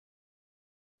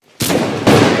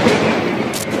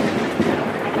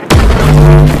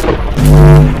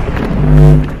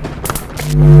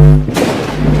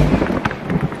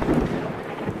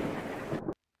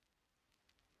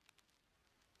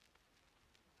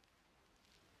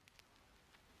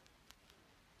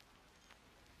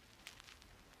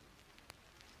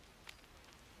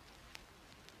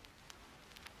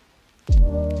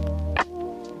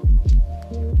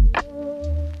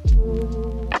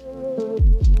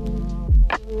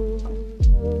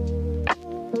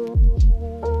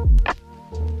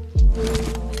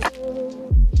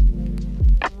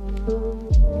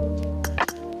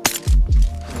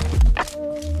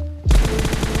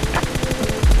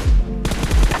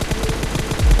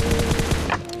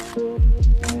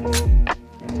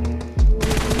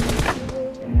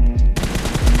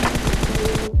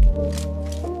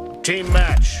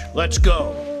Let's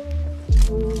go.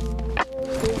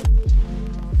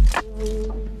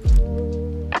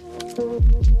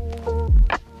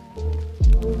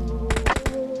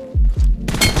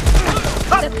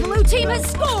 The blue team has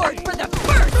scored for the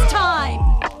first time!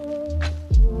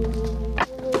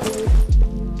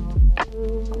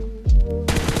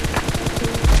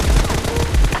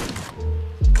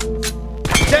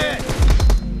 Dead!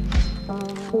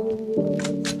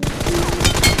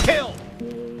 Kill!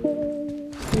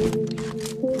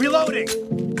 Reloading!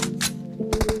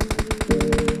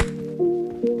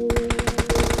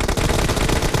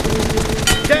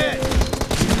 Dead!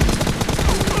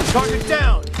 Target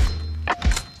down!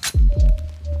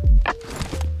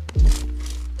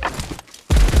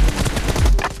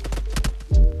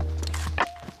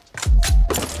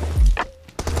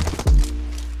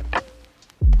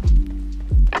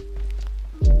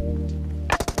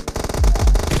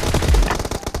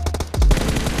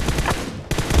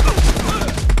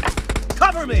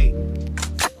 Cover me!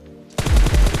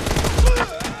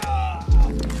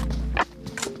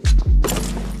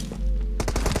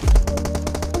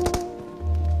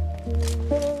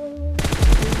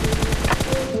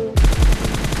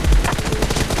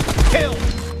 Kill!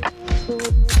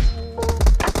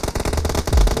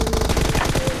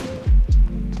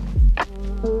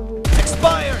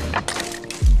 Expired!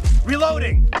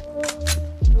 Reloading!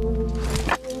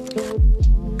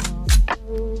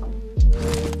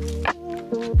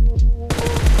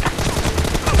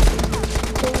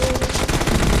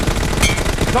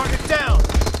 Target down!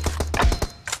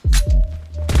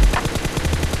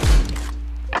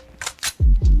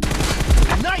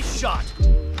 Nice shot!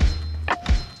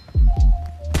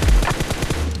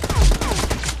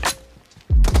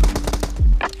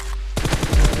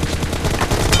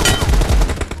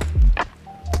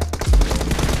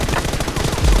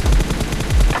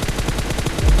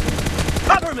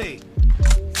 Cover me!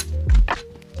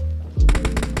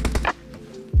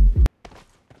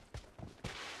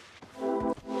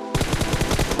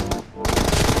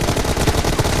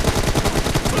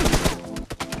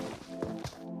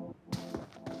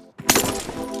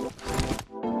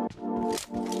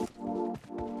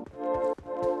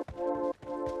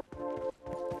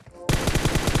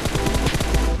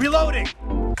 Reloading!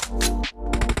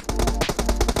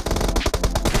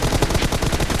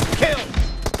 Kill!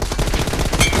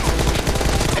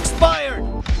 Expired!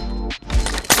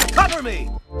 Cover me!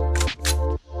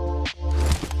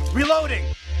 Reloading!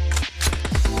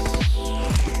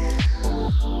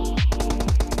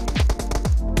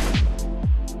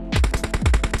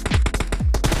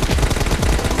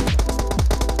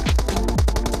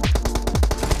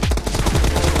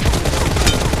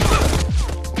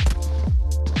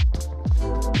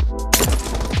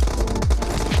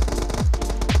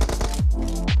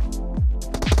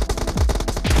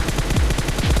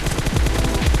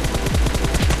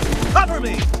 Cover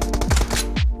me!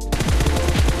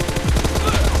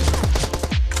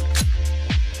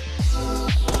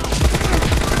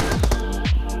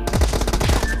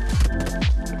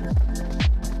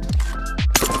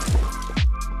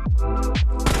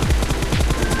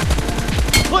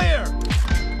 Clear!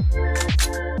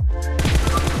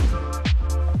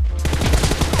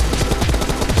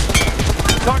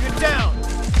 Target down!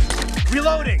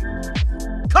 Reloading!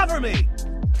 Cover me!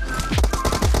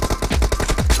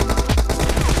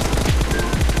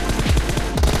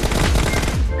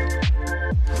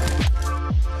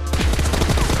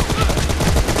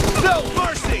 No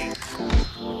mercy!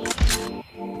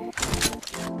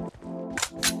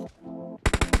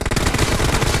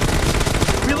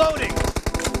 Reloading!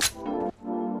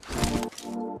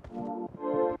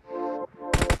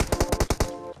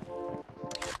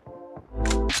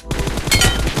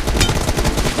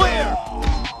 Clear!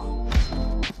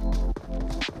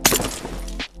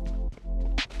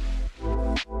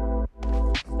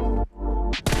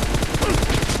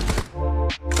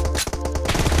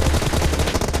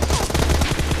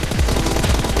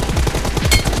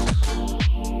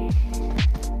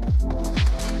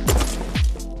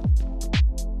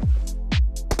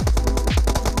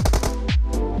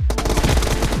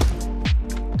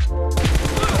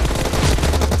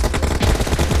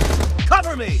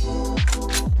 Cover me!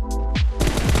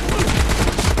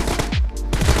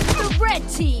 The red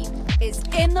team is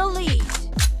in the lead.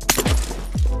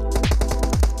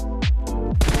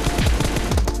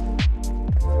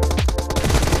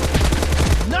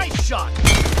 Nice shot!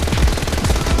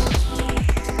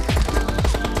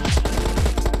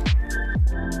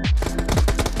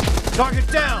 Target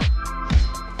down!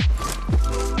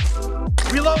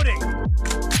 Reloading!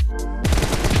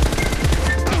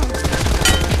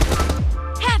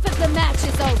 Half of the match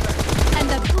is over, and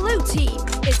The blue team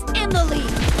is in the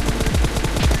lead.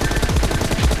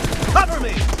 Cover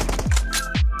me!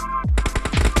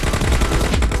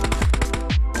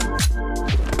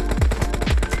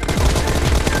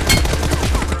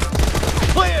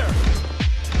 Clear!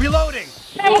 Reloading!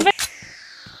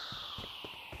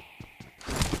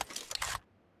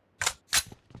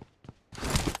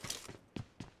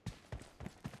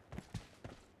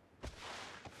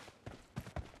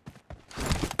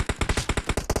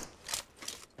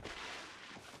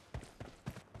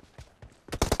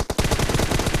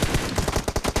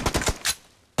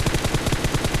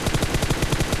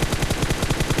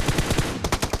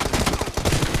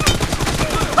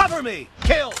 Cover me!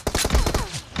 Kill!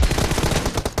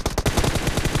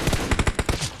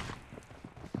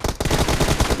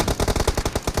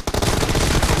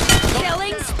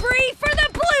 Killing spree for the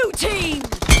blue team!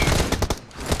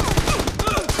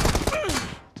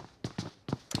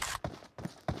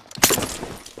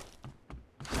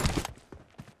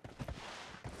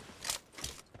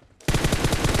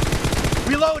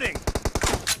 Reloading!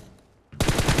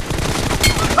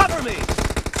 Cover me!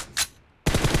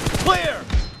 Clear!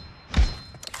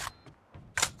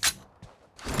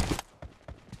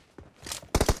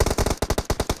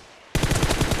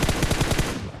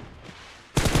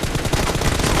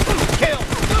 Kill!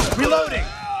 Reloading!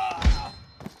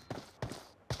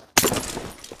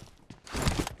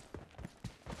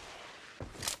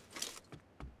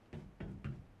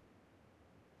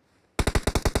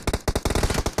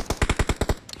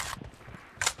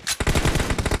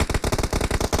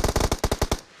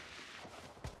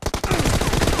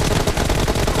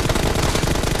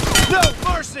 No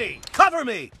mercy! Cover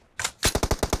me!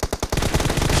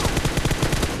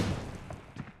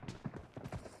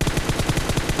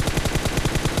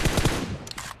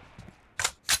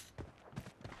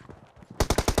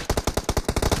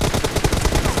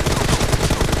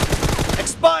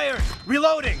 Expired!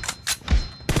 Reloading!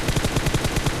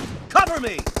 Cover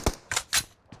me!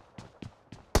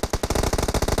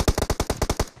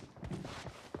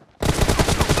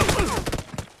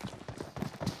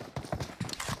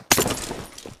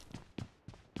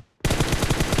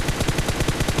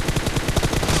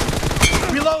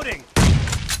 Reloading!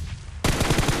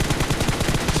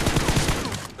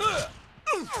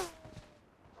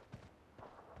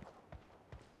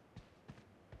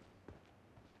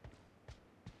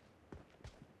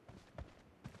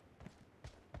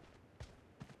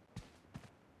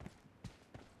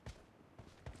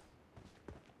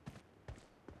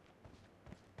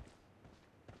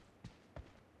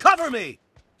 Cover me!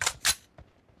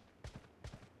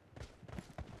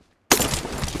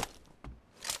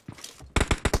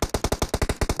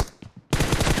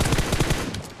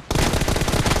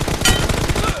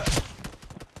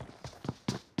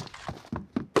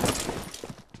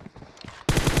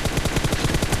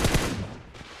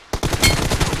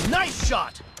 Nice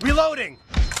shot! Reloading!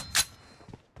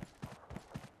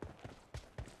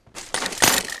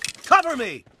 Cover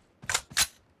me!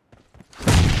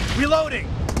 Reloading!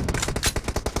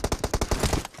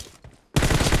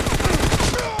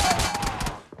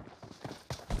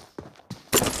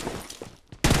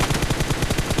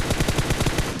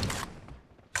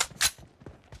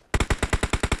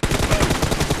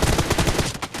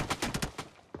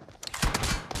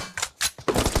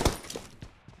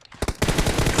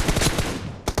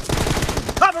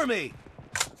 Cover me!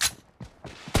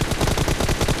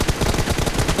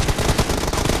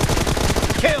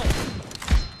 Kill!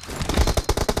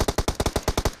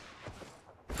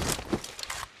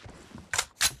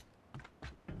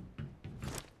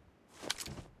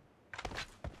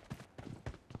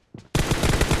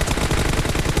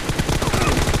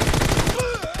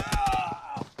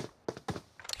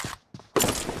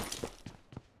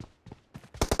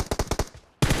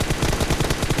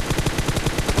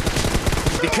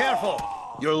 Be careful!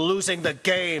 You're losing the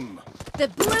game! The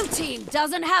blue team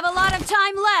doesn't have a lot of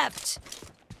time left.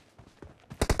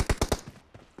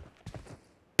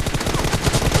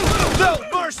 No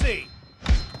mercy!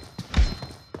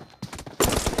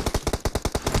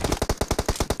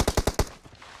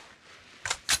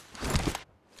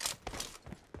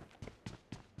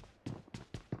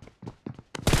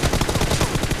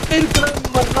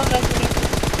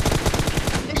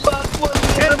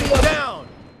 Enemy down!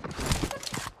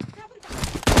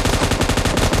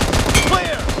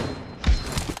 Clear!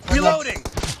 Reloading!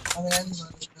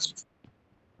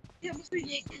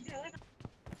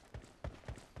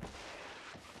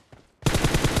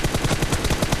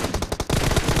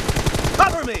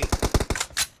 Cover me!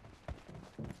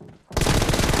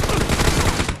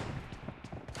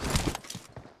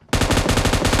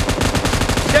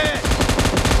 Dead!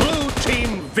 Blue team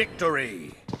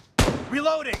victory!